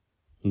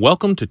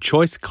Welcome to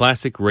Choice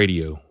Classic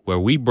Radio, where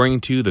we bring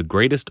to you the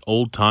greatest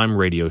old-time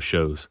radio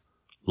shows.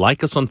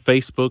 Like us on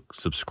Facebook,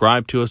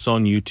 subscribe to us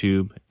on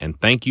YouTube,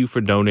 and thank you for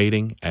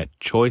donating at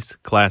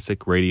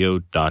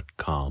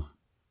choiceclassicradio.com.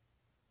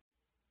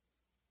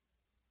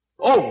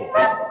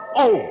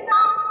 O-O-N,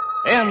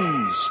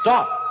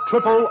 stop,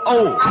 triple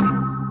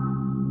O.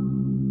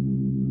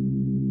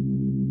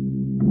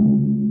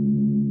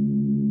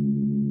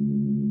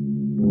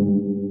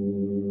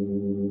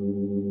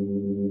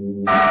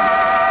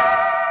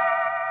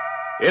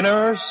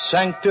 Inner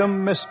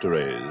Sanctum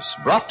Mysteries,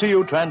 brought to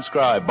you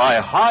transcribed by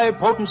High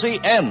Potency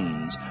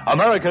N's,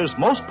 America's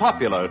most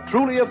popular,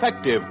 truly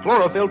effective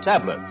chlorophyll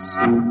tablets.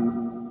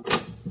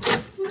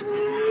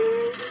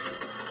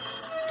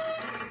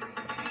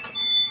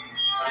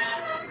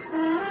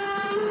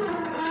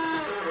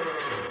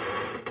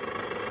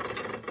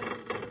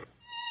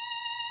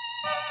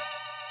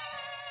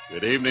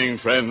 Good evening,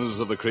 friends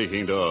of the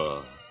creaking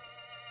door.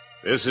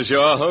 This is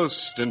your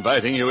host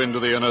inviting you into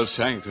the inner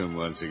sanctum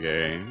once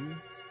again.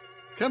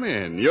 Come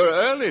in. You're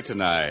early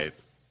tonight.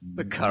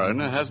 The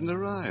coroner hasn't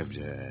arrived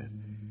yet.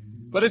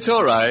 But it's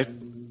all right.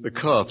 The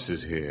corpse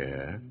is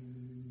here.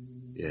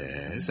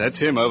 Yes, that's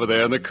him over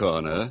there in the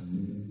corner.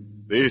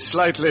 The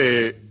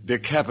slightly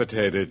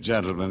decapitated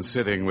gentleman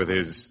sitting with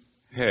his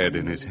head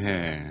in his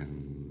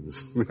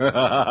hands.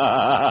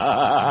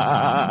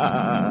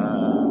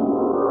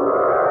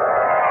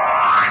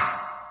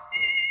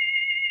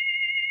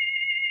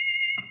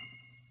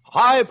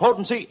 High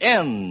Potency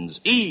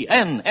N's,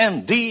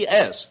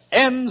 E-N-N-D-S.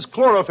 N's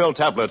chlorophyll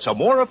tablets are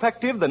more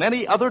effective than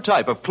any other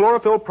type of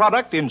chlorophyll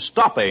product in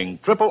stopping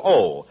triple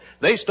O.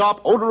 They stop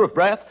odor of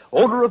breath,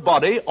 odor of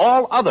body,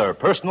 all other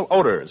personal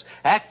odors.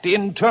 Act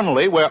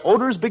internally where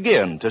odors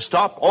begin to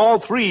stop all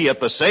three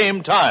at the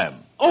same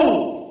time.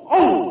 O-O-O-N,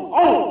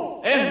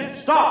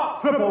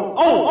 stop triple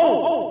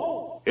O.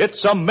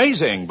 It's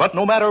amazing, but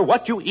no matter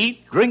what you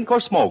eat, drink, or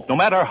smoke, no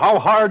matter how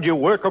hard you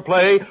work or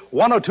play,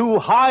 one or two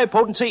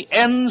high-potency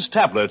N's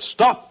tablets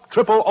stop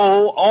triple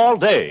O all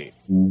day.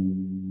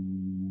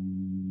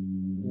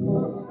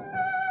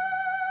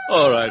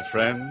 All right,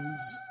 friends.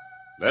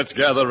 Let's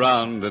gather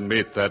round and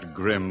meet that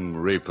grim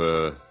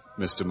reaper,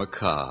 Mr.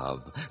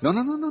 Macabre.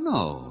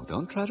 No.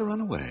 Don't try to run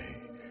away.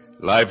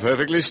 Lie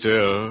perfectly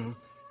still.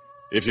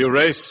 If you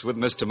race with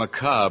Mr.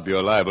 Macabre,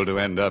 you're liable to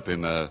end up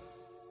in a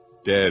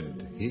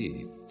dead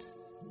heat.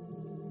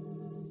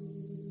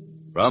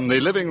 From the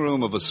living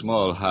room of a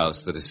small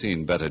house that has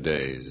seen better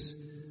days,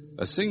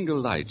 a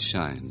single light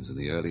shines in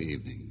the early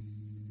evening.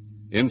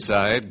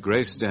 Inside,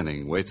 Grace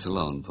Denning waits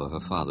alone for her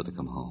father to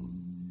come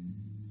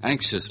home.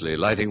 Anxiously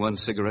lighting one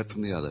cigarette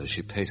from the other,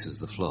 she paces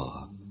the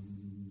floor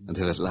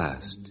until at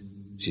last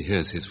she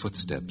hears his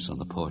footsteps on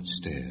the porch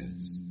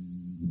stairs.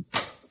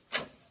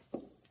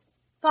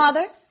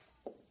 Father?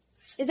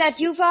 Is that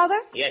you,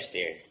 Father? Yes,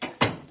 dear.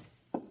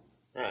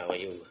 Oh, were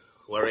you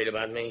worried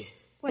about me?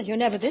 Well, you're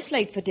never this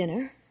late for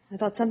dinner. I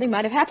thought something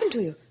might have happened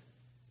to you.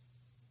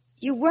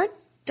 You weren't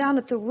down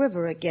at the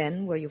river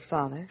again, were you,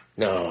 Father?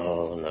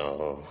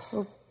 No.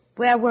 Well,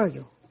 where were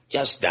you?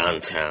 Just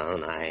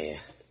downtown. I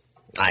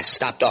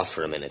stopped off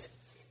for a minute.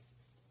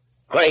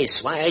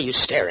 Grace, why are you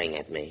staring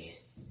at me?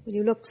 Well,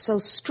 you look so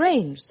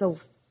strange, so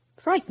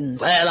frightened.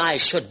 Well, I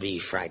should be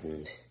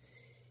frightened.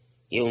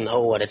 You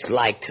know what it's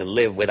like to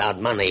live without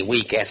money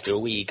week after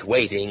week,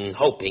 waiting,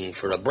 hoping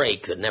for a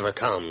break that never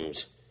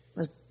comes.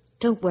 Well,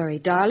 don't worry,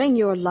 darling.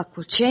 Your luck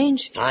will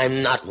change.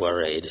 I'm not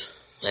worried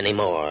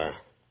anymore.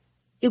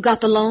 You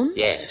got the loan?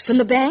 Yes. From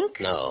the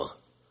bank? No.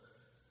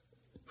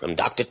 From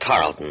Dr.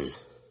 Tarleton.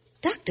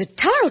 Dr.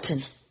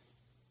 Tarleton?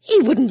 He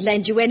wouldn't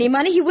lend you any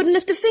money. He wouldn't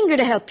lift a finger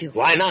to help you.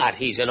 Why not?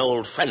 He's an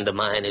old friend of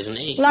mine, isn't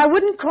he? Well, I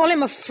wouldn't call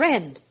him a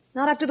friend.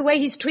 Not after the way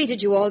he's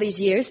treated you all these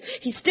years.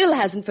 He still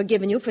hasn't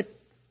forgiven you for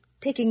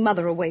taking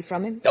Mother away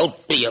from him.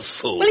 Don't be a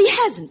fool. Well, he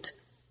hasn't.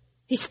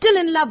 He's still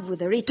in love with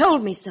her. He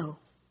told me so.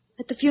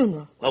 At the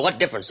funeral. Well, what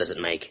difference does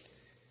it make?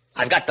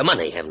 I've got the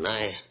money, haven't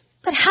I?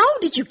 But how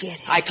did you get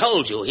it? I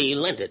told you he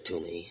lent it to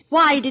me.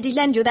 Why did he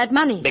lend you that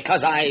money?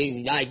 Because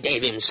I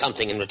gave him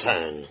something in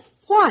return.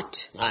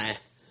 What?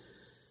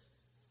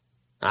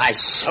 I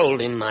sold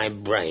him my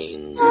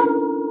brain.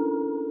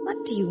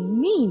 What do you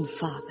mean,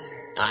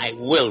 Father? I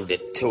willed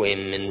it to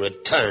him in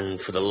return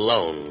for the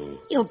loan.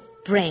 Your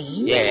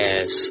brain?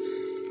 Yes.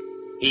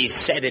 He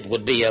said it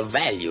would be of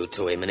value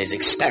to him in his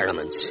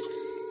experiments.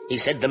 He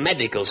said the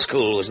medical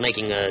school was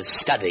making a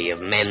study of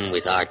men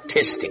with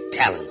artistic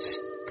talents.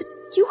 But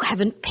you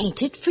haven't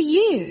painted for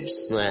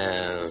years.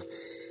 Well,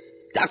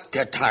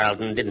 Dr.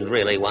 Tarleton didn't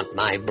really want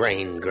my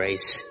brain,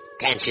 Grace.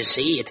 Can't you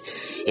see?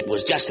 It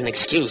was just an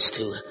excuse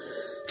to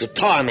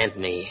torment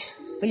me.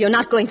 Well, you're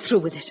not going through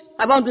with it.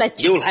 I won't let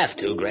you. You'll have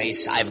to,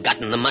 Grace. I've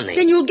gotten the money.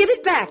 Then you'll give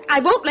it back. I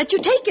won't let you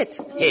take it.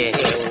 Here,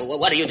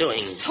 what are you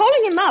doing?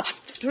 Holding him up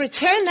to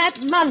return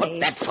that money.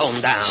 Put that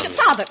phone down.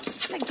 Father,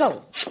 let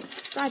go.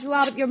 Drive you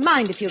out of your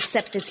mind if you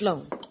accept this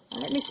loan. Now,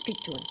 let me speak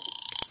to him.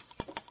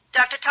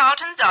 Dr.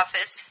 Tarleton's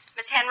office.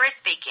 Miss Henry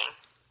speaking.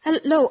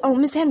 Hello. Oh,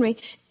 Miss Henry.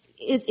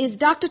 Is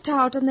Dr.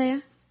 Tarleton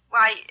there?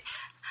 Why,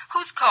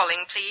 Who's calling,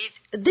 please?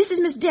 This is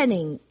Miss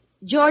Denning,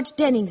 George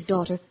Denning's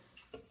daughter.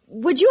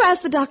 Would you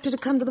ask the doctor to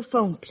come to the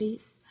phone,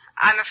 please?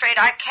 I'm afraid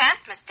I can't,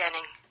 Miss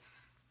Denning.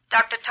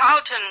 Dr.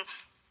 Tarleton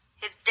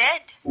is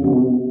dead.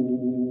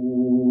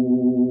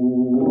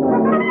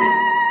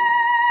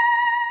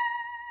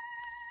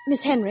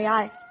 Miss Henry,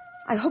 I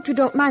hope you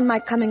don't mind my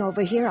coming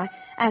over here,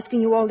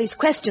 asking you all these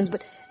questions,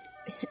 but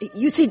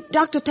you see,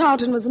 Dr.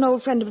 Tarleton was an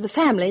old friend of the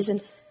family's,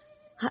 and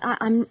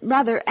I'm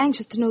rather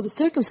anxious to know the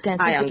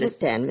circumstances. I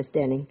understand, Miss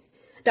Denning.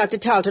 Dr.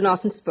 Tarleton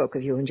often spoke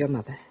of you and your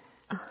mother.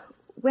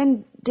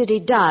 When did he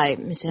die,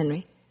 Miss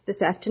Henry?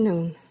 This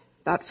afternoon,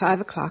 about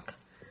 5 o'clock.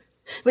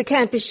 We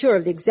can't be sure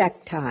of the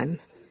exact time.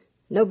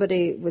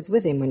 Nobody was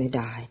with him when he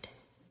died.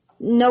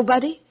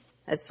 Nobody?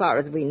 As far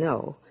as we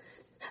know.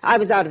 I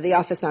was out of the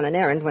office on an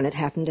errand when it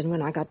happened, and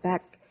when I got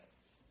back,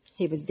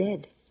 he was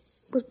dead.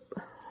 But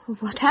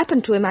what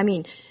happened to him? I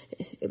mean,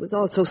 it was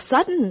all so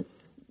sudden.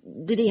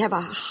 Did he have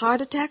a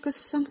heart attack or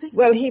something?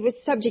 Well, he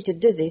was subject to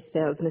dizzy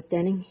spells, Miss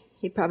Denning.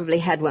 He probably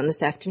had one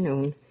this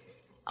afternoon.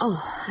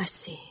 Oh, I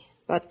see.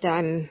 But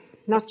I'm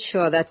not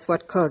sure that's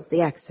what caused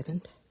the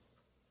accident.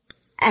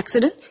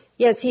 Accident?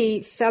 Yes,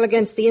 he fell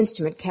against the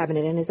instrument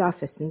cabinet in his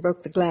office and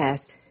broke the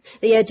glass.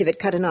 The edge of it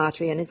cut an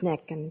artery in his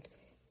neck, and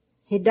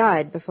he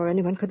died before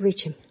anyone could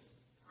reach him.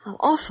 How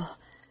awful.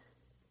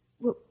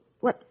 Well,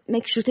 what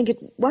makes you think it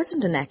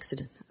wasn't an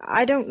accident?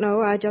 I don't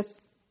know. I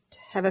just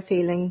have a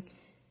feeling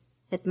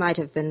it might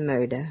have been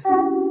murder.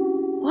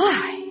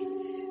 Why?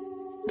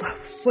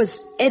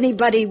 Was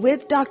anybody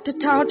with Dr.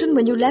 Tarleton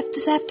when you left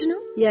this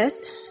afternoon?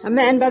 Yes, a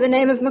man by the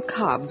name of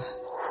McCobb.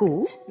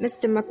 Who?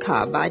 Mr.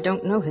 McCobb. I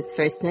don't know his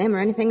first name or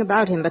anything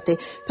about him, but the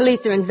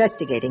police are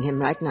investigating him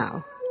right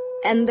now.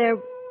 And there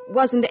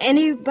wasn't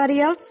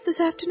anybody else this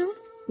afternoon?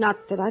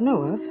 Not that I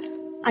know of.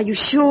 Are you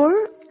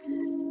sure?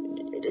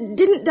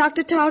 Didn't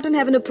Dr. Tarleton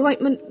have an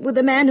appointment with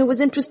a man who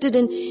was interested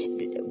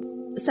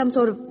in some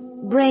sort of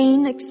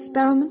brain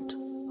experiment?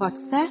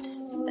 What's that?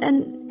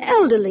 An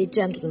elderly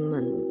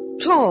gentleman,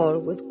 tall,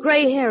 with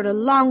gray hair and a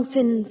long,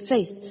 thin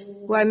face.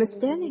 Why, Miss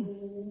Denning,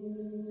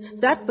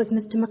 that was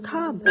Mr.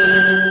 McCobb.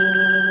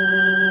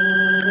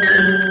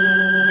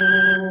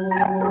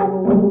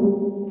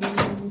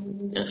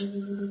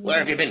 Where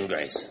have you been,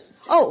 Grace?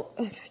 Oh,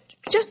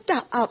 just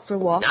out for a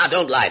walk. Now,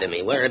 don't lie to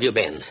me. Where have you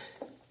been?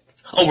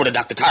 Over to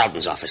Dr.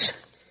 Tarleton's office.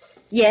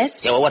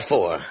 Yes? Yeah, well, what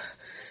for?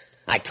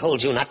 I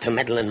told you not to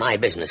meddle in my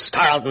business.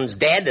 Tarleton's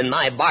dead, and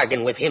my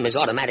bargain with him is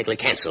automatically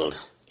canceled.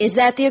 Is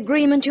that the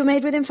agreement you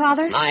made with him,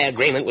 Father? My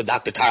agreement with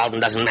Dr. Tarleton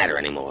doesn't matter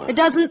anymore. It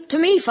doesn't to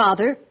me,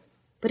 Father.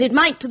 But it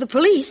might to the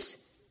police,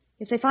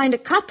 if they find a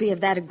copy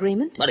of that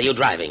agreement. What are you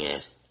driving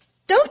at?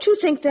 Don't you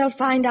think they'll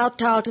find out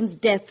Tarleton's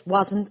death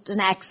wasn't an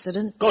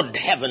accident? Good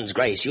heavens,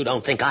 Grace, you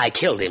don't think I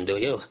killed him, do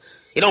you?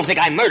 You don't think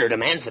I murdered a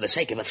man for the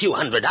sake of a few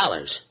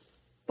 $100s?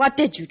 What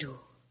did you do?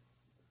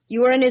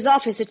 You were in his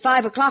office at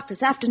 5 o'clock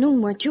this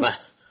afternoon, weren't you? Well,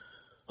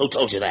 who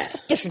told you that?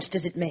 What difference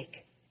does it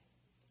make?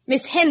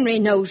 Miss Henry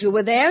knows you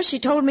were there. She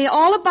told me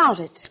all about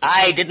it.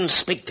 I didn't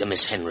speak to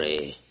Miss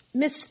Henry.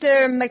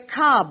 Mr.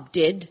 McCobb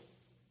did.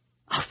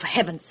 Oh, for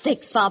heaven's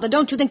sakes, Father,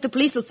 don't you think the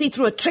police will see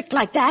through a trick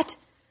like that?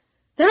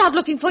 They're out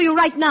looking for you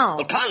right now.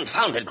 Well,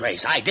 confound it,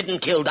 Grace. I didn't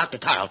kill Dr.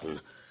 Tarleton.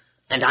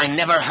 And I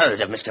never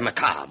heard of Mr.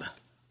 McCobb.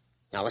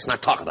 Now, let's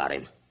not talk about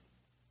him.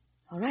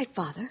 All right,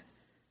 Father.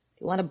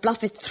 If you want to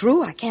bluff it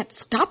through, I can't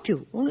stop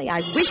you. Only I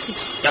wish you...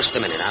 Just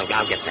a minute.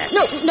 I'll get that.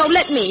 No,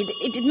 let me.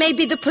 It may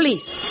be the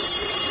police.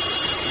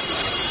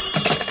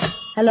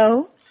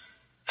 Hello?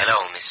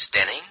 Hello, Miss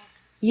Denning?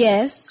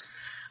 Yes?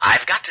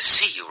 I've got to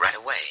see you right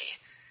away.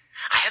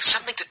 I have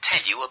something to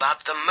tell you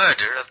about the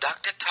murder of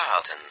Dr.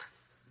 Tarleton.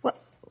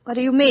 What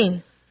do you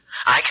mean?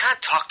 I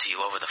can't talk to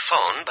you over the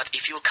phone, but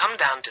if you'll come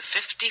down to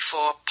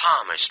 54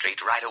 Palmer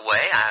Street right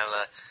away,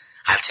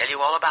 I'll tell you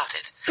all about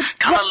it.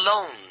 Come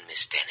alone,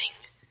 Miss Denning.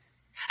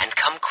 And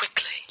come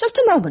quickly. Just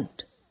a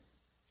moment.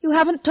 You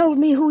haven't told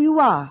me who you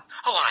are.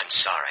 Oh, I'm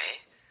sorry.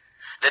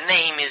 The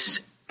name is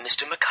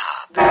Mr.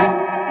 McCobb.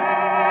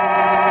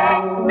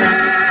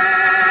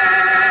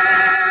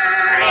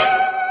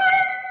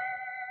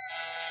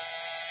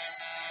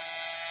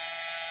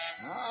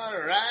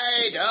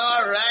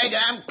 All right,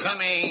 I'm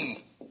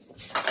coming.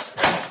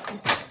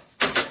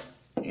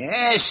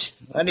 Yes,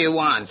 what do you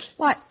want?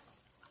 What?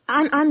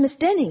 I'm Miss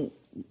Denning.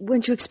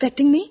 Weren't you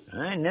expecting me?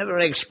 I never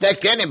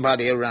expect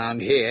anybody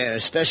around here,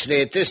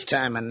 especially at this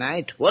time of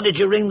night. What did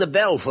you ring the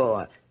bell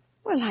for?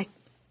 Well,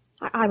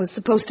 I was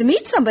supposed to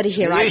meet somebody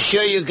here. Are you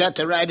sure you got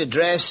the right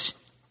address?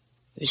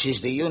 This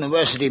is the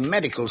University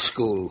Medical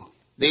School,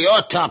 the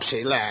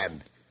autopsy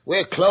lab.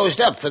 We're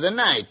closed up for the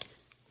night.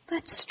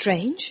 That's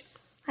strange.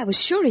 I was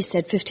sure he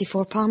said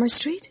 54 Palmer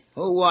Street.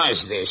 Who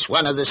was this?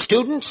 One of the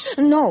students?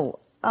 No,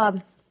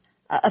 a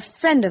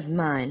friend of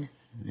mine.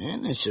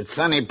 Well, it's a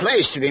funny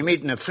place to be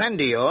meeting a friend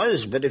of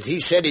yours, but if he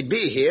said he'd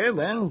be here,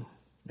 well,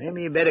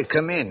 maybe you better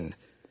come in.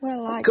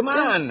 Well, Come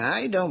on,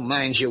 I don't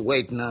mind you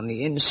waiting on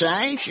the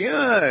inside,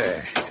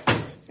 sure.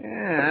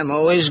 Yeah, I'm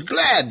always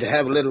glad to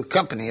have a little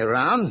company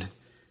around. A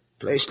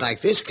place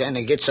like this kind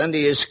of gets under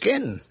your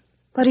skin.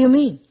 What do you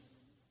mean?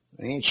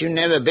 Ain't you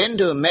never been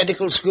to a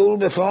medical school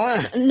before?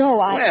 No,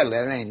 Well,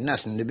 there ain't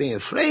nothing to be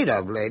afraid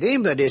of, lady,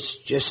 but it's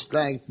just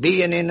like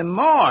being in a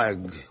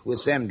morgue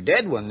with them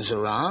dead ones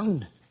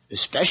around,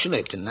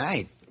 especially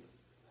tonight.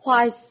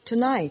 Why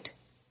tonight?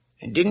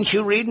 And didn't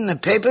you read in the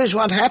papers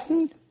what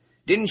happened?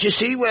 Didn't you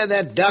see where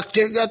that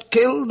doctor got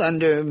killed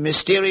under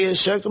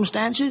mysterious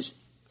circumstances?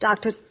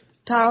 Dr.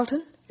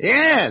 Tarleton?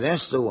 Yeah,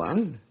 that's the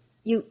one.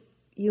 You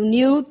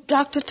knew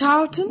Dr.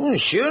 Tarleton? Oh,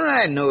 sure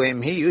I knew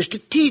him. He used to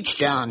teach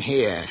down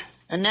here.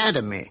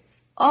 Anatomy.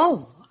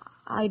 Oh,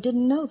 I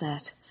didn't know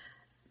that.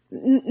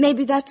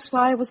 Maybe that's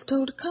why I was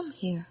told to come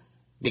here.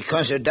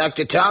 Because of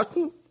Dr.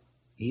 Tarleton?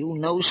 You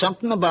know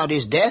something about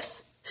his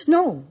death?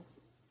 No,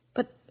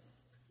 but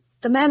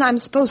the man I'm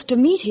supposed to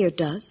meet here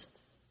does.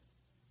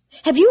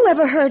 Have you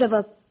ever heard of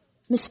a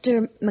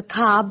Mr.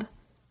 McCobb?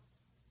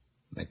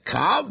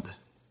 McCobb?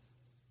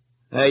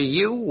 Are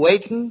you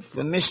waiting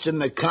for Mr.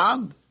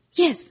 McCobb?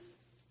 Yes.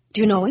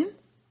 Do you know him?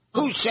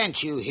 Who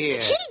sent you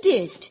here? He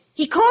did.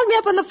 He called me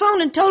up on the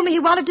phone and told me he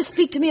wanted to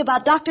speak to me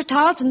about Dr.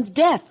 Tarleton's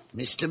death.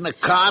 Mr.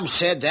 McCobb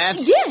said that?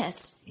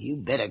 Yes. You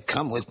better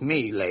come with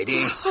me,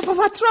 lady. But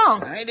what's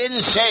wrong? I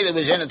didn't say there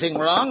was anything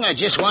wrong. I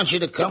just want you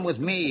to come with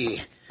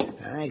me.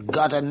 I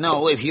gotta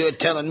know if you're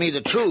telling me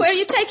the truth. Where are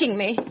you taking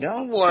me?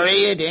 Don't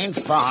worry, it ain't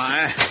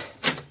far.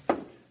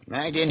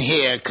 Right in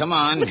here, come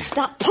on. But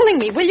stop pulling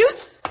me, will you?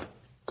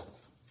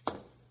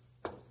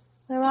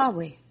 Where are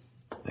we?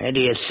 Where do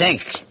you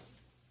think?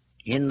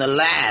 In the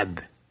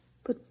lab.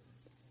 But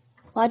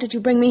why did you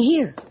bring me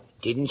here?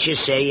 Didn't you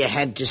say you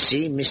had to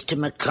see Mr.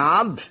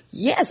 McCobb?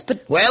 Yes,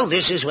 but... Well,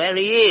 this is where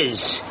he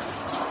is.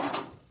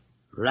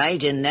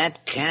 Right in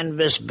that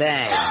canvas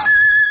bag.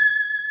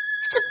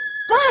 It's a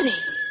body.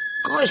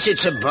 Of course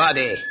it's a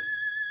body.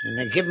 And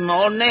they give them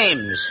all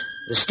names.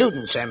 The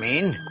students, I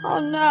mean. Oh,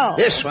 no.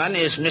 This one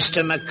is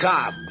Mr.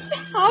 McCobb.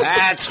 How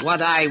That's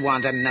what I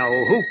want to know.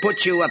 Who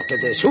put you up to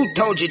this? Who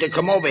told you to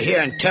come over here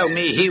and tell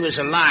me he was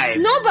alive?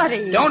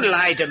 Nobody. Don't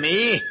lie to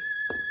me.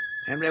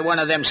 Every one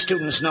of them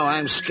students know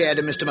I'm scared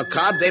of Mr.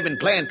 McCobb. They've been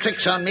playing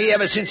tricks on me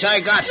ever since I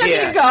got here.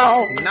 Let me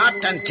go.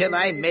 Not until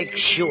I make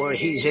sure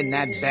he's in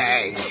that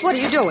bag. What are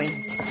you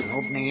doing?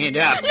 Opening it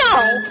up.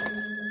 No.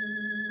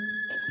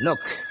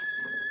 Look.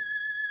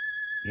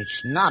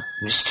 It's not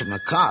Mr.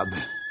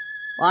 McCobb.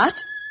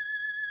 What?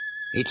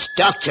 It's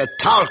Dr.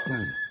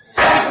 Tarleton.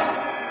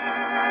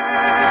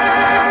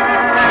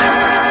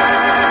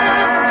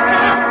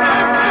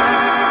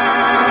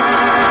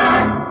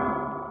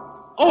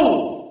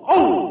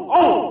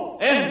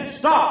 And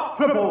stop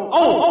triple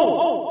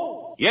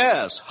O.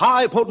 Yes,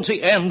 high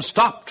potency and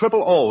stop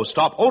triple O.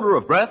 Stop odor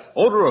of breath,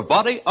 odor of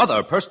body,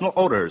 other personal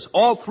odors.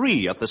 All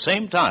three at the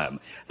same time.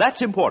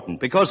 That's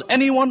important because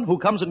anyone who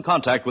comes in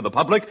contact with the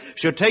public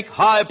should take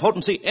high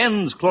potency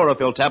N's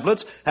chlorophyll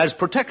tablets as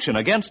protection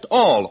against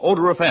all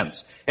odor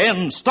offense.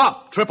 N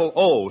stop triple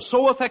O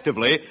so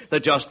effectively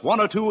that just one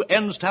or two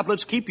N's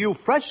tablets keep you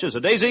fresh as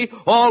a daisy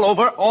all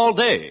over all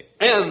day.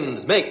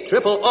 N's make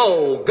triple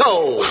O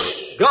go,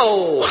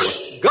 go,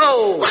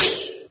 go.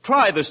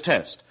 Try this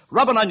test.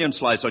 Rub an onion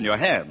slice on your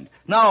hand.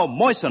 Now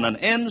moisten an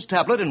N's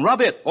tablet and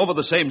rub it over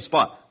the same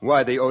spot.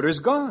 Why, the odor's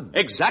gone.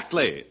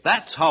 Exactly.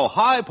 That's how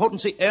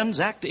high-potency N's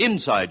act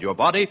inside your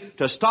body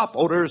to stop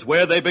odors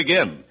where they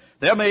begin.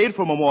 They're made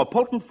from a more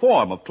potent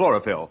form of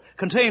chlorophyll,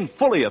 contain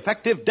fully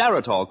effective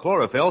Daratol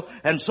chlorophyll,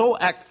 and so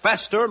act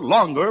faster,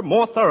 longer,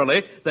 more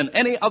thoroughly than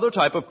any other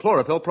type of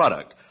chlorophyll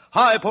product.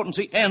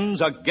 High-potency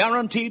N's are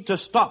guaranteed to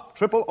stop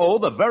triple O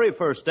the very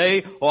first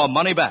day or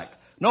money back.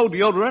 No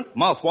deodorant,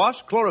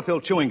 mouthwash, chlorophyll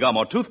chewing gum,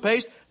 or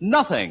toothpaste,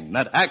 nothing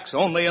that acts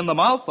only in the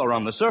mouth or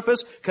on the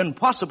surface can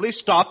possibly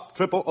stop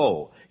triple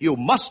O. You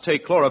must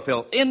take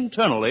chlorophyll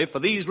internally for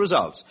these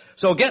results.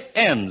 So get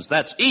N's,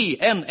 that's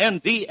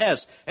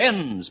E-N-N-D-S,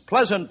 N's,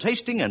 pleasant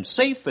tasting and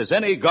safe as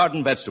any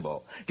garden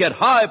vegetable. Get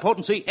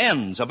high-potency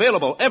N's,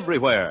 available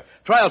everywhere.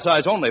 Trial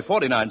size only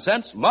 49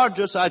 cents,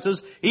 larger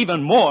sizes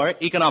even more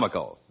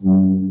economical.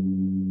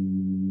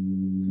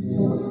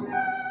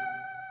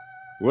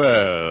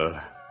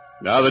 Well,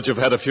 now that you've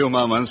had a few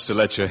moments to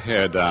let your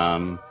hair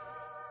down,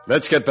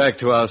 let's get back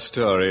to our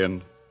story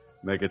and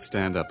make it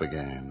stand up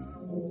again.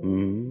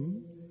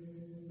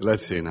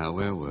 Let's see now,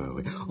 where were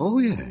we? Oh,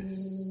 yes.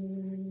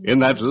 In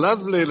that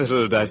lovely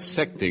little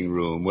dissecting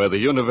room where the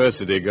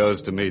university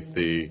goes to meet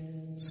the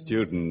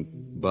student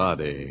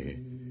body.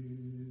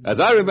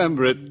 As I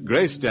remember it,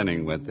 Grace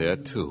Denning went there,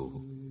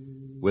 too,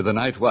 with a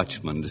night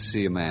watchman to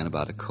see a man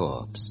about a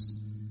corpse.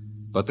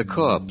 But the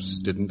corpse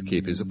didn't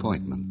keep his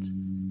appointment.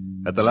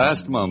 At the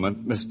last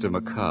moment, Mr.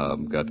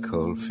 McCobb got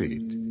cold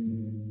feet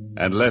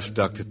and left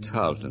Dr.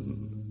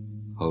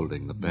 Tarleton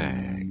holding the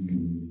bag.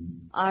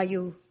 Are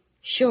you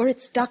sure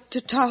it's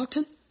Dr.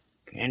 Tarleton?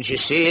 Can't you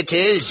see it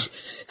is?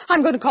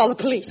 I'm going to call the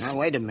police. Now,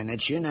 wait a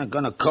minute. You're not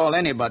going to call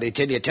anybody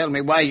till you tell me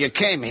why you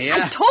came here.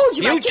 I told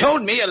you. You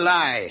told me a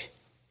lie.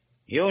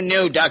 You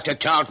knew Dr.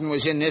 Tarleton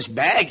was in this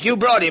bag. You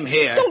brought him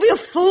here. Don't be a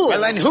fool.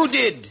 Well, then who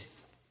did?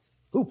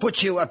 Who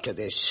put you up to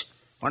this?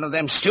 One of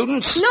them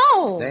students?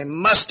 No. They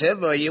must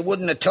have, or you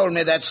wouldn't have told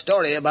me that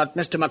story about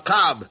Mr.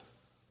 McCobb.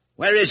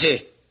 Where is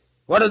he?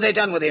 What have they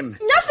done with him?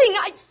 Nothing.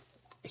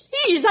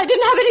 Please, I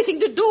didn't have anything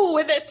to do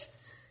with it.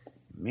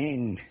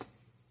 Mean,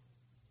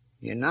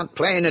 you're not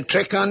playing a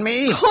trick on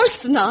me? Of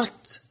course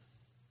not.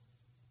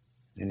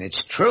 And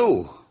it's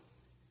true.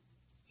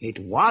 It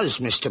was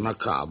Mr.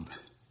 McCobb.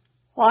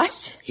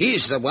 What?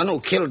 He's the one who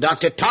killed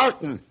Dr.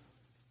 Tarleton.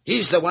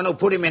 He's the one who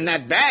put him in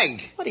that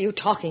bag. What are you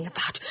talking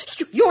about?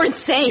 You're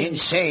insane.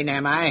 Insane,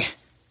 am I?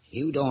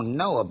 You don't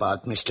know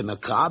about Mr.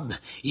 McCobb.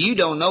 You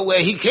don't know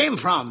where he came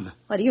from.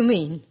 What do you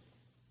mean?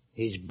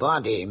 His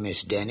body,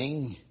 Miss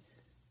Denning.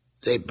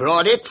 They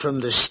brought it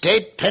from the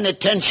state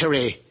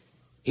penitentiary.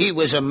 He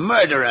was a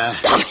murderer.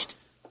 Stop it!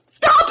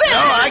 Stop it! No,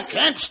 I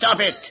can't stop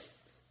it.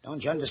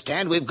 Don't you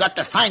understand? We've got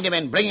to find him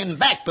and bring him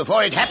back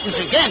before it happens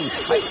again.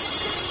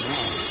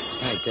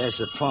 Right, there's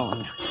the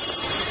phone.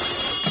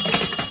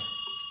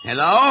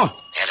 Hello?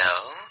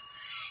 Hello?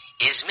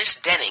 Is Miss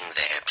Denning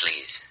there,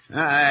 please?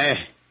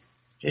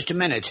 Just a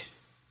minute.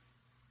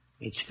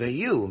 It's for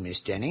you, Miss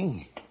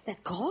Denning.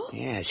 That call?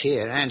 Yes,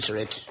 here, answer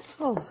it.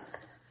 Oh.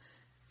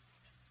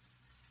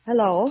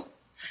 Hello?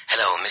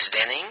 Hello, Miss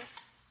Denning?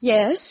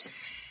 Yes?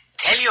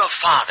 Tell your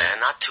father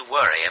not to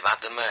worry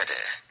about the murder.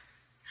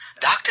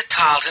 Dr.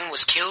 Tarleton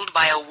was killed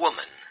by a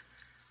woman.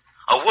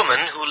 A woman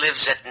who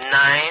lives at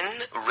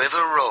 9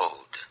 River Road.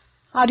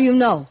 How do you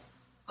know?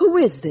 Who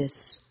is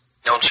this?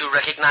 Don't you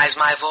recognize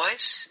my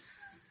voice?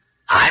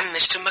 I'm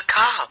Mr.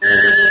 McCobb.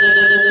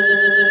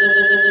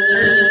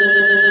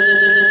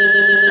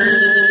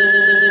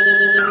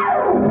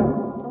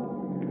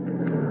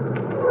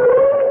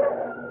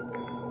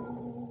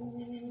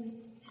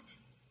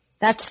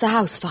 That's the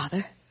house,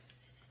 Father.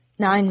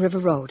 9 River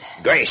Road.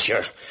 Grace,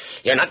 you're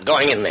not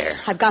going in there.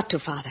 I've got to,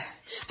 Father.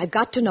 I've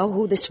got to know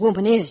who this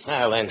woman is.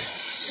 Well, then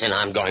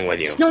I'm going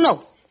with you.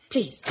 No,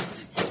 please.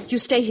 You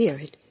stay here.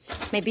 It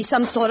may be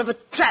some sort of a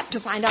trap to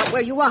find out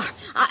where you are.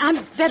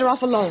 I'm better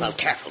off alone. Well,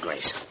 careful,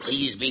 Grace.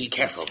 Please be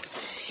careful.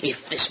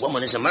 If this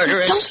woman is a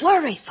murderess... Don't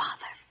worry, Father.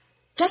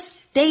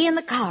 Just stay in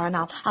the car and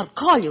I'll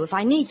call you if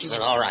I need you.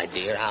 Well, all right,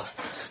 dear.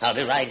 I'll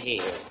be right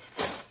here.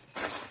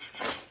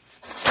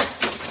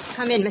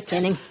 Come in, Miss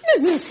Denning.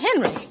 Miss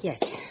Henry. Yes,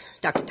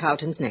 Dr.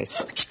 Tarleton's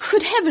nurse.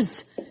 Good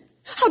heavens.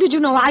 How did you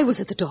know I was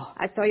at the door?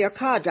 I saw your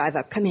car drive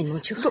up. Come in,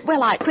 won't you?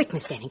 But, Quick,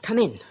 Miss Denning, come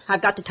in.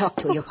 I've got to talk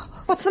to you.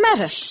 What's the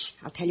matter? Shh,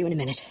 I'll tell you in a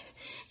minute.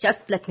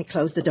 Just let me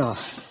close the door.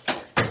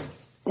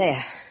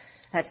 There.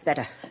 That's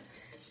better.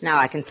 Now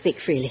I can speak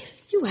freely.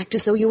 You act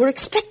as though you were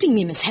expecting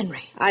me, Miss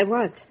Henry. I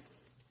was.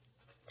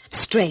 That's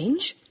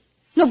strange.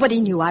 Nobody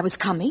knew I was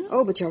coming.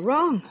 Oh, but you're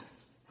wrong.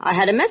 I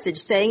had a message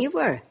saying you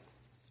were.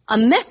 A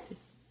message?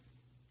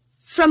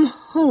 From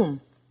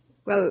whom?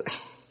 Well,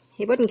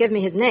 he wouldn't give me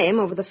his name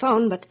over the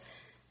phone, but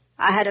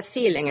I had a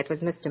feeling it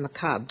was Mr.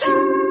 McCobb.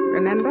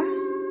 Remember?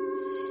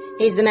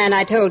 He's the man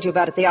I told you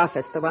about at the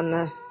office, the one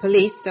the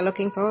police are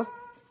looking for.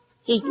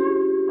 He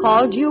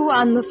called you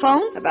on the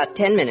phone? About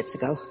 10 minutes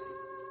ago.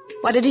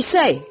 What did he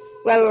say?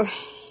 Well,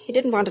 he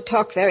didn't want to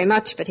talk very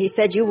much, but he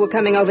said you were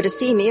coming over to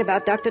see me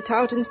about Dr.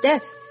 Tarleton's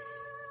death.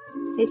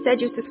 He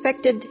said you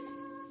suspected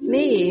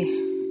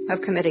me of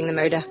committing the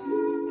murder.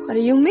 What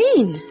do you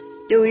mean?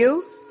 Do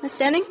you, Miss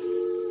Denning?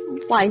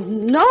 Why,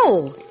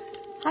 no.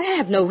 I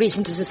have no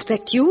reason to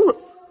suspect you.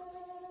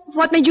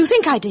 What made you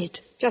think I did?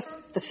 Just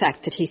the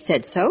fact that he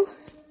said so.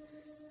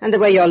 And the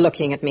way you're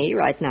looking at me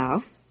right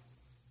now.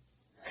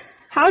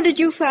 How did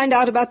you find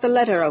out about the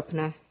letter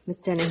opener, Miss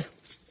Denning?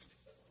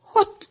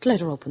 What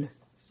letter opener?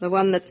 The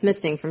one that's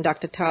missing from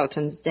Dr.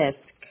 Tarleton's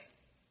desk.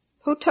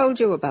 Who told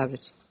you about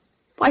it?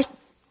 Why,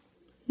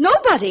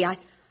 nobody.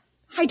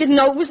 I didn't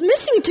know it was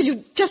missing until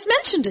you just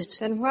mentioned it.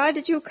 Then why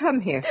did you come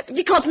here?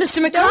 Because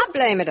Mr. McCobb... Don't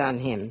blame it on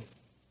him.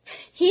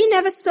 He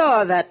never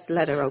saw that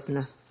letter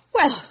opener.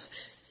 Well,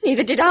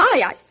 neither did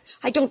I.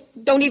 I don't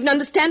even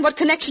understand what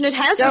connection it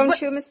has. Don't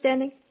you, Miss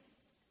Denning?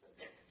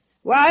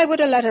 Why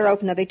would a letter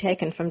opener be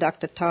taken from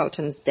Dr.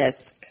 Tarleton's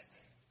desk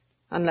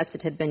unless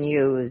it had been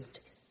used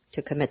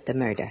to commit the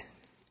murder?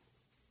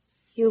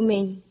 You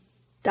mean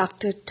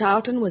Dr.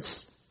 Tarleton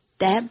was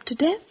stabbed to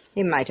death?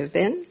 He might have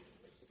been.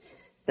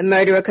 The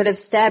murderer could have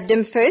stabbed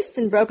him first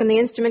and broken the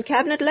instrument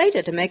cabinet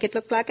later to make it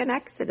look like an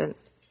accident.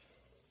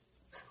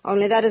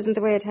 Only that isn't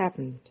the way it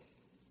happened.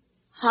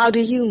 How do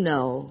you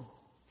know?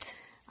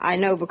 I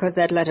know because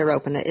that letter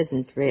opener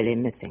isn't really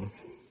missing.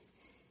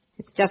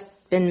 It's just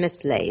been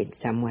mislaid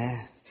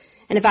somewhere.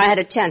 And if I had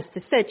a chance to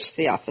search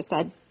the office,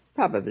 I'd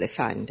probably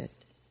find it.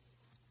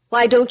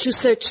 Why don't you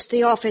search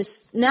the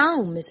office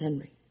now, Miss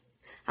Henry?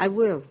 I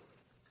will,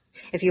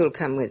 if you'll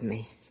come with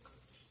me.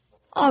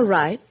 All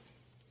right.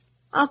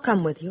 I'll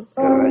come with you.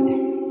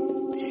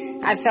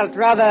 Good. I felt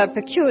rather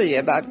peculiar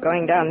about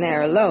going down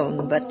there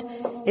alone, but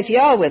if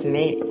you're with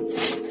me...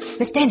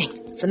 Miss Denning.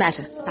 What's the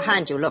matter?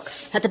 Behind you, look.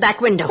 At the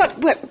back window.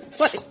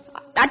 What?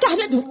 I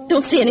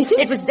don't see anything.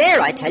 It was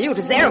there, I tell you. It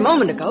was there a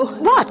moment ago.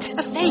 What?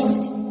 A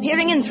face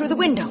peering in through the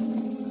window.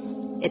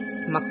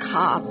 It's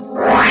McCobb.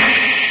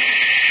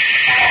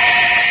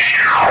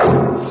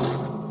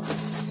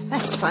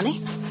 That's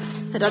funny.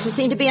 There doesn't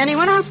seem to be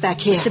anyone out back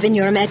here. Must have been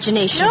your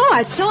imagination. No,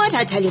 I saw it,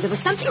 I tell you. There was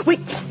something... Wait.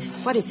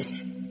 What is it?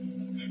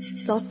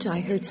 Thought I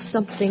heard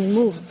something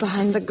move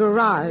behind the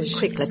garage.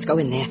 Quick, let's go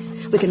in there.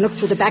 We can look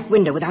through the back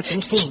window without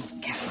being seen.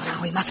 Careful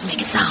now, we mustn't make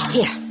a sound.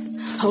 Here,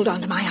 hold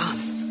on to my arm.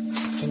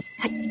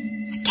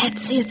 I can't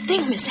see a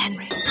thing, Miss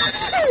Henry.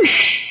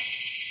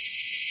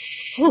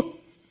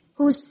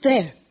 Who's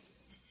there?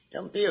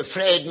 Don't be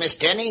afraid, Miss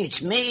Denning.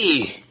 It's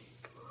me.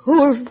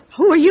 Who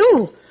are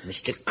you?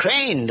 Mr.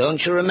 Crane,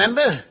 don't you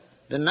remember?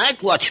 The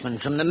night watchman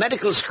from the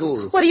medical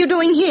school. What are you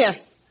doing here?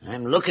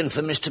 I'm looking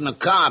for Mr.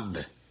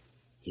 McCobb.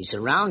 He's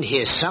around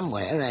here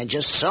somewhere. I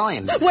just saw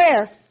him.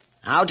 Where?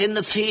 Out in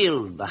the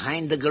field,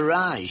 behind the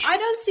garage. I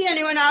don't see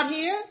anyone out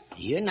here.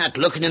 You're not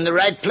looking in the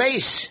right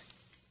place.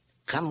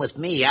 Come with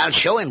me. I'll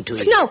show him to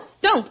you. No,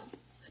 don't.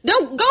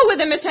 Don't go with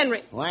him, Miss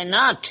Henry. Why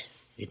not?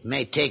 It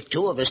may take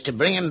two of us to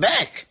bring him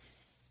back.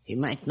 He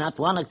might not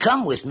want to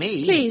come with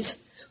me. Please,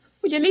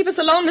 will you leave us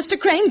alone, Mr.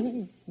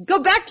 Crane? Go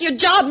back to your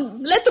job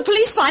and let the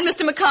police find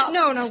Mr. McCobb.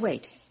 No,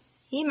 wait.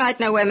 He might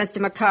know where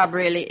Mr. McCobb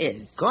really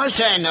is. Of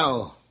course I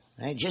know.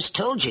 I just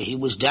told you he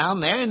was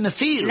down there in the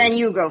field. Then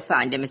you go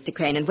find him, Mr.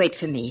 Crane, and wait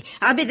for me.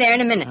 I'll be there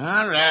in a minute.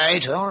 All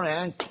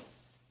right.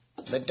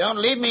 But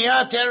don't leave me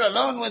out there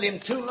alone with him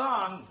too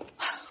long.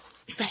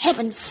 For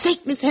heaven's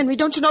sake, Miss Henry,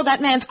 don't you know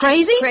that man's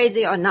crazy?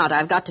 Crazy or not,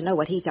 I've got to know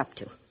what he's up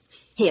to.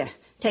 Here,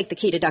 take the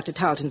key to Dr.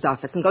 Tarleton's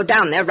office and go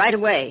down there right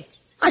away.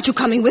 Aren't you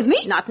coming with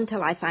me? Not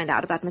until I find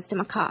out about Mr.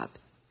 McCobb.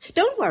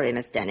 Don't worry,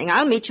 Miss Denning.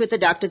 I'll meet you at the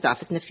doctor's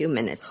office in a few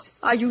minutes.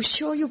 Are you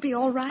sure you'll be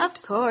all right?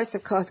 Of course.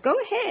 Go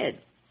ahead.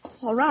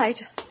 All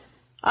right.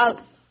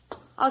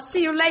 I'll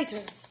see you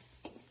later.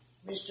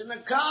 Mr.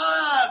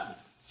 McCobb!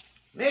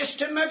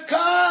 Mr.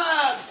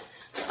 McCobb!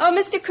 Oh,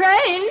 Mr.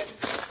 Crane?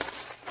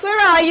 Where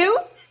are you?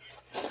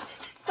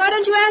 Why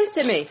don't you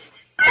answer me?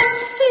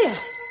 Here.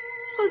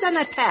 Who's on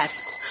that path?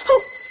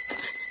 Oh,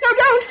 no,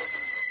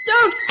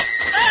 don't!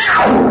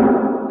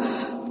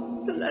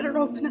 The letter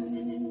opener.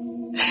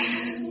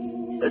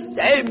 The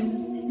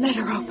same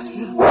letter opener.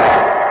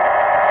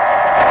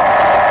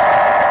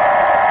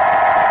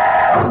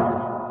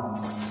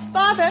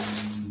 Father?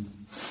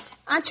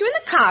 Aren't you in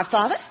the car,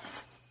 Father?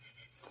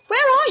 Where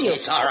are you?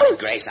 It's all right,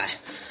 Grace.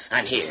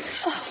 I'm here.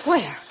 Oh,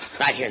 where?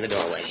 Right here in the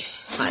doorway.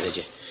 Why did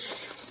you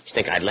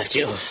think I'd left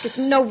you?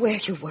 Didn't know where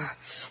you were.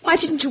 Why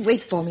didn't you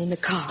wait for me in the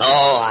car?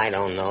 Oh, I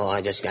don't know.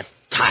 I just got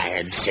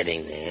tired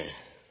sitting there.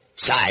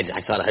 Besides, I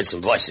thought I heard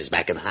some voices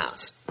back in the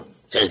house.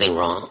 Is anything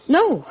wrong?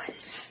 No.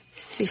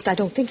 At least I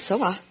don't think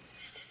so.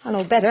 I'll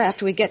know better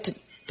after we get to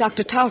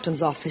Dr.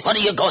 Tarleton's office. What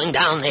are you going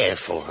down there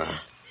for?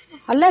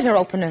 A letter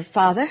opener,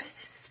 Father.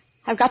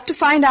 I've got to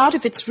find out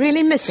if it's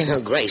really missing.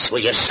 Oh, Grace, will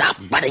you stop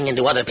butting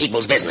into other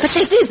people's business? But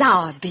this is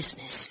our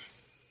business.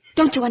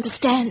 Don't you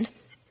understand?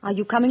 Are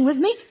you coming with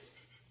me?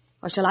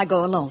 Or shall I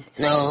go alone?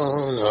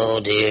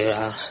 No,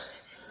 dear.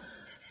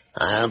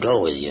 I'll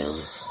go with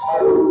you.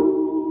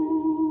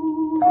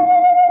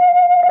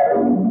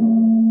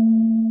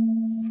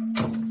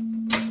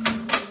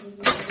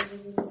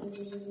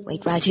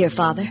 Wait right here,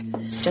 Father.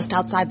 Just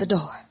outside the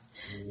door.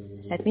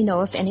 Let me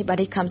know if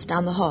anybody comes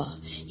down the hall.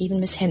 Even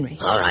Miss Henry.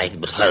 All right,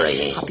 but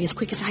hurry. I'll be as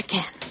quick as I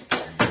can.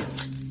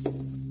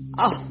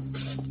 Oh,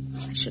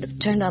 I should have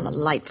turned on the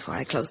light before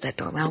I closed that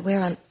door. Now, where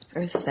on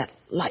earth is that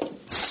light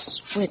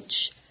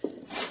switch?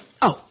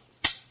 Oh.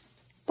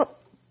 But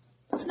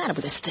what's the matter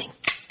with this thing?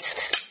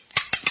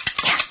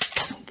 It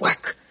doesn't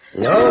work.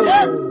 No,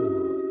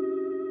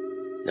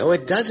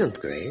 it doesn't,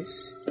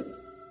 Grace.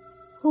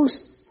 Who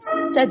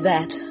said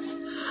that?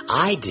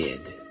 I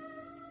did.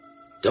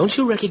 Don't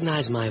you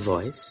recognize my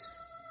voice?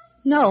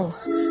 No.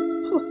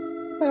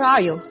 Where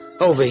are you?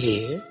 Over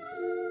here,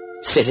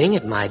 sitting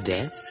at my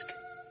desk.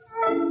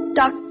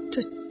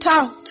 Dr.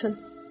 Tarleton.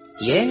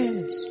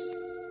 Yes.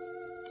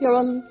 You're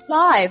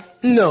alive.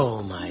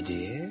 No, my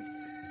dear.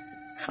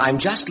 I'm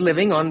just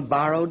living on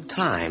borrowed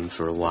time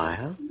for a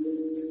while.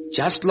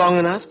 Just long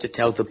enough to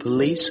tell the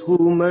police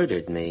who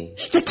murdered me.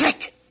 The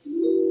trick!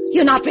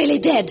 You're not really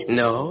dead.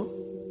 No.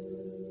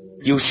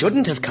 You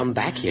shouldn't have come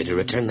back here to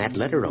return that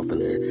letter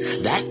opener.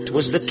 That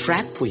was the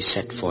trap we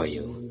set for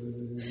you.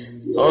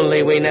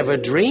 Only we never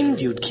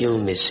dreamed you'd kill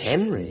Miss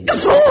Henry. You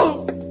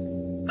fool!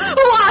 Who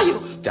are you?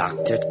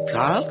 Dr.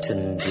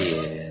 Tarleton,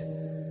 dear.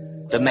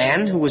 The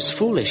man who was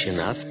foolish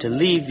enough to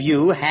leave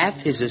you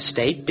half his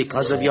estate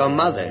because of your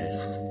mother.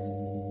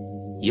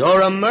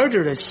 You're a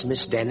murderess,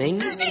 Miss Denning.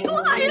 Be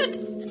quiet!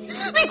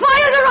 Be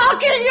quiet or I'll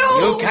kill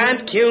you! You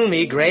can't kill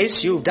me,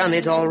 Grace. You've done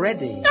it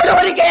already. Now do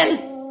it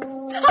again!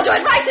 I'll do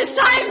it right this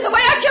time, the way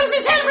I killed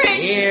Miss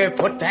Henry! Here,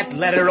 put that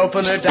letter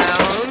opener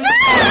down.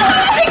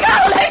 Let me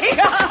go!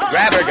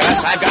 Grab her,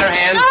 Gus. I've got her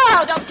hand.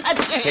 No, don't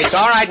touch her. It's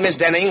all right, Miss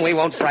Denning. We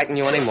won't frighten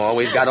you anymore.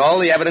 We've got all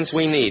the evidence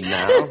we need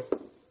now.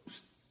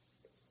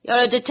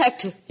 You're a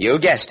detective. You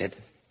guessed it.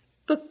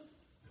 But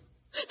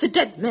the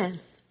dead man,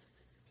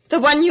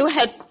 the one you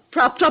had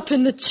propped up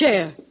in the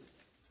chair,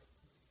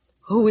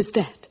 who was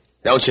that?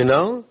 Don't you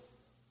know?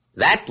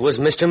 That was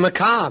Mr.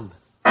 McCobb.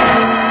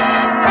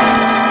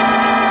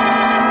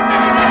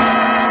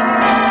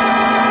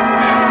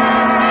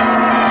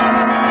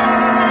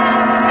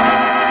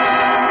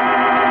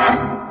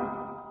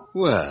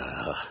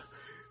 Well,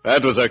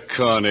 that was a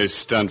corny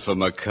stunt for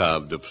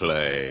Macabre to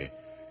play.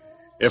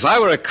 If I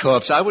were a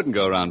corpse, I wouldn't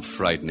go around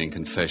frightening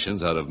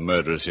confessions out of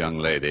murderous young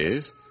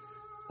ladies.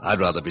 I'd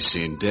rather be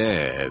seen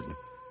dead.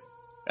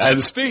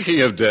 And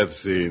speaking of death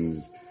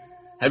scenes,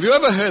 have you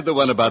ever heard the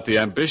one about the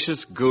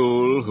ambitious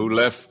ghoul who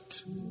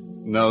left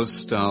no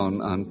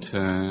stone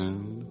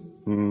unturned?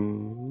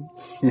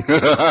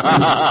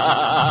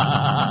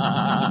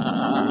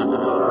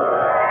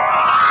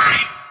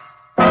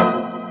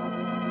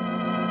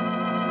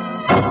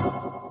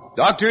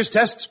 Doctors'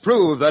 tests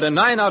prove that in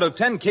 9 out of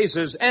 10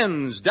 cases,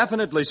 N's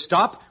definitely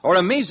stop or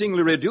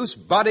amazingly reduce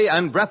body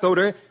and breath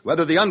odor,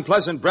 whether the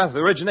unpleasant breath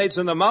originates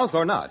in the mouth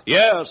or not.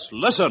 Yes,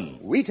 listen.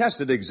 We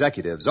tested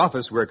executives,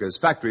 office workers,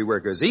 factory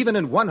workers, even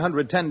in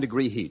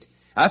 110-degree heat.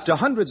 After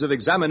hundreds of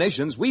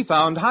examinations, we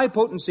found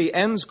high-potency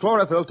N's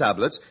chlorophyll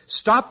tablets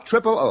stopped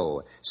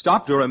O,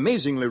 stopped or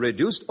amazingly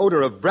reduced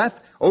odor of breath,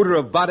 odor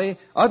of body,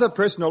 other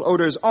personal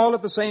odors all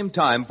at the same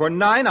time for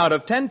 9 out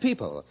of 10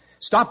 people.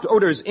 Stopped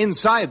odors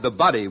inside the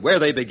body where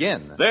they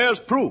begin. There's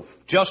proof.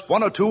 Just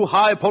 1 or 2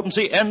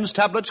 high-potency N's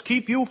tablets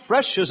keep you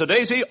fresh as a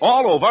daisy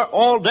all over,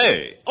 all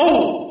day.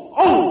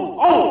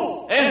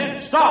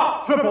 N's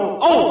stop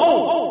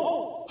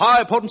O.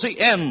 High-potency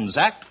N's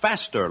act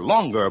faster,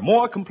 longer,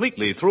 more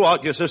completely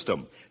throughout your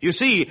system. You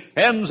see,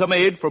 N's are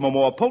made from a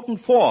more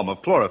potent form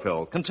of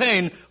chlorophyll,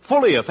 contain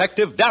fully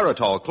effective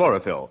Daratol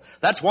chlorophyll.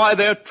 That's why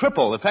they're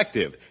triple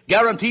effective,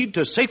 guaranteed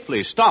to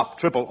safely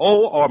stop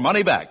O or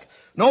money back.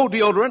 No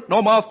deodorant,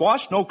 no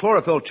mouthwash, no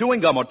chlorophyll chewing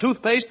gum or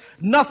toothpaste,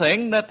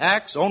 nothing that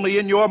acts only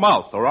in your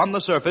mouth or on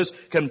the surface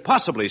can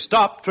possibly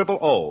stop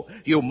O.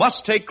 You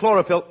must take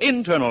chlorophyll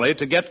internally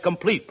to get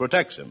complete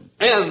protection.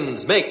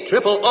 N's make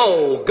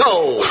O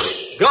go,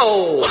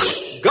 go,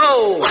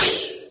 go.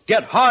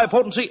 Get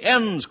high-potency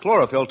N's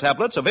chlorophyll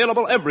tablets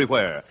available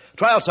everywhere.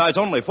 Trial size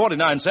only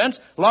 49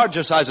 cents,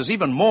 larger sizes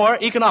even more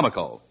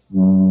economical.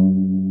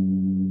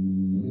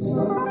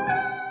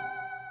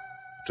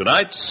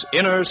 Tonight's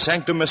Inner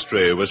Sanctum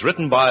Mystery was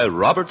written by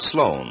Robert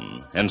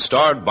Sloane and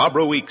starred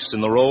Barbara Weeks in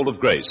the role of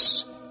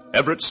Grace.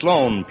 Everett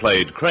Sloane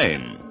played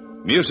Crane.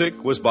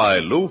 Music was by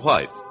Lou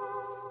White.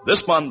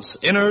 This month's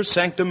Inner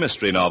Sanctum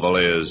Mystery novel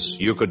is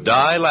You Could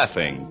Die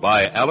Laughing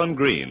by Alan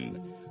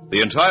Green.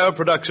 The entire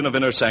production of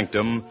Inner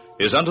Sanctum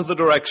is under the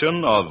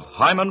direction of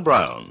Hyman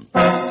Brown.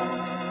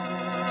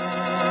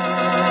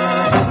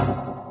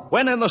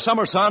 When in the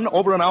summer sun,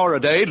 over an hour a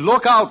day,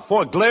 look out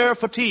for glare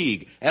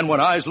fatigue. And when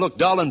eyes look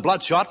dull and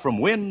bloodshot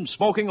from wind,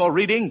 smoking, or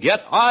reading,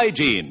 get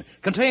Eye-Gene.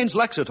 Contains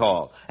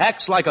Lexitol.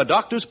 Acts like a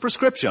doctor's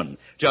prescription.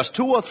 Just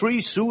 2 or 3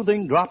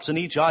 soothing drops in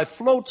each eye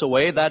floats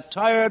away that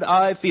tired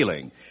eye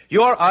feeling.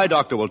 Your eye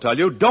doctor will tell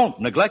you, don't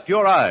neglect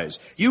your eyes.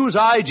 Use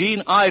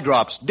Eye-Gene eye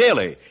drops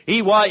daily.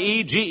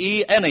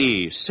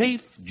 Eyegene.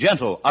 Safe,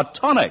 gentle, a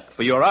tonic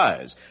for your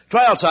eyes.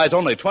 Trial size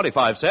only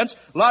 25 cents.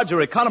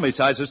 Larger economy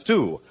sizes,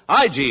 too.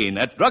 Eye-Gene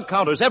at drug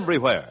counters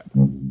everywhere.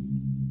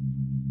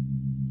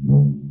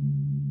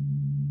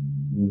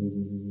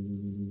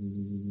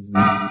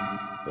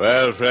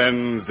 Well,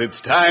 friends, it's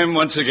time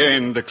once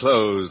again to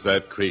close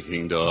that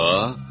creaking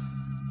door.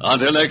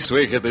 Until next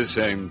week at the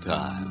same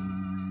time.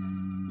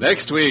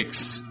 Next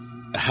week's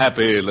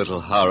happy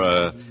little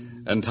horror,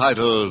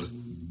 entitled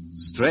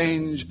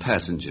Strange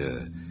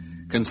Passenger,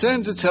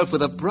 concerns itself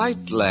with a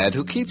bright lad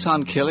who keeps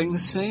on killing the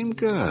same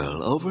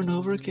girl over and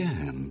over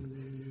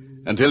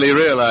again, until he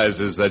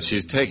realizes that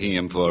she's taking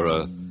him for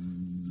a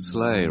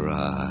sleigh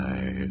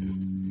ride.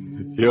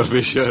 You'll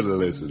be sure to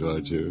listen,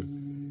 won't you?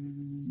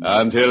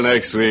 Until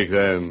next week,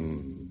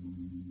 then,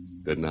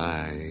 good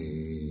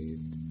night.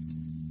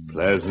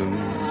 Pleasant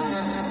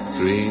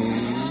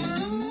dreams.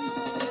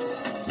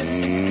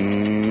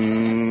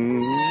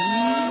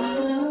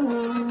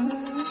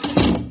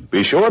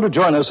 Be sure to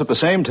join us at the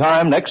same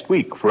time next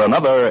week for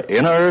another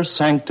Inner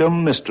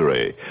Sanctum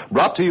Mystery,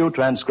 brought to you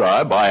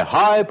transcribed by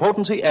High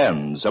Potency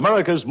N's,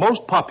 America's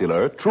most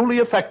popular, truly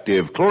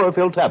effective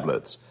chlorophyll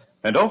tablets.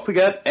 And don't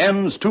forget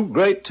N's 2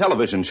 great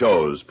television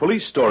shows,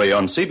 Police Story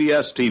on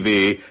CBS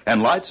TV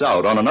and Lights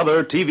Out on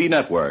another TV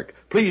network.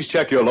 Please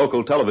check your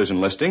local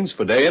television listings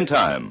for day and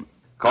time.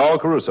 Carl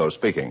Caruso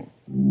speaking.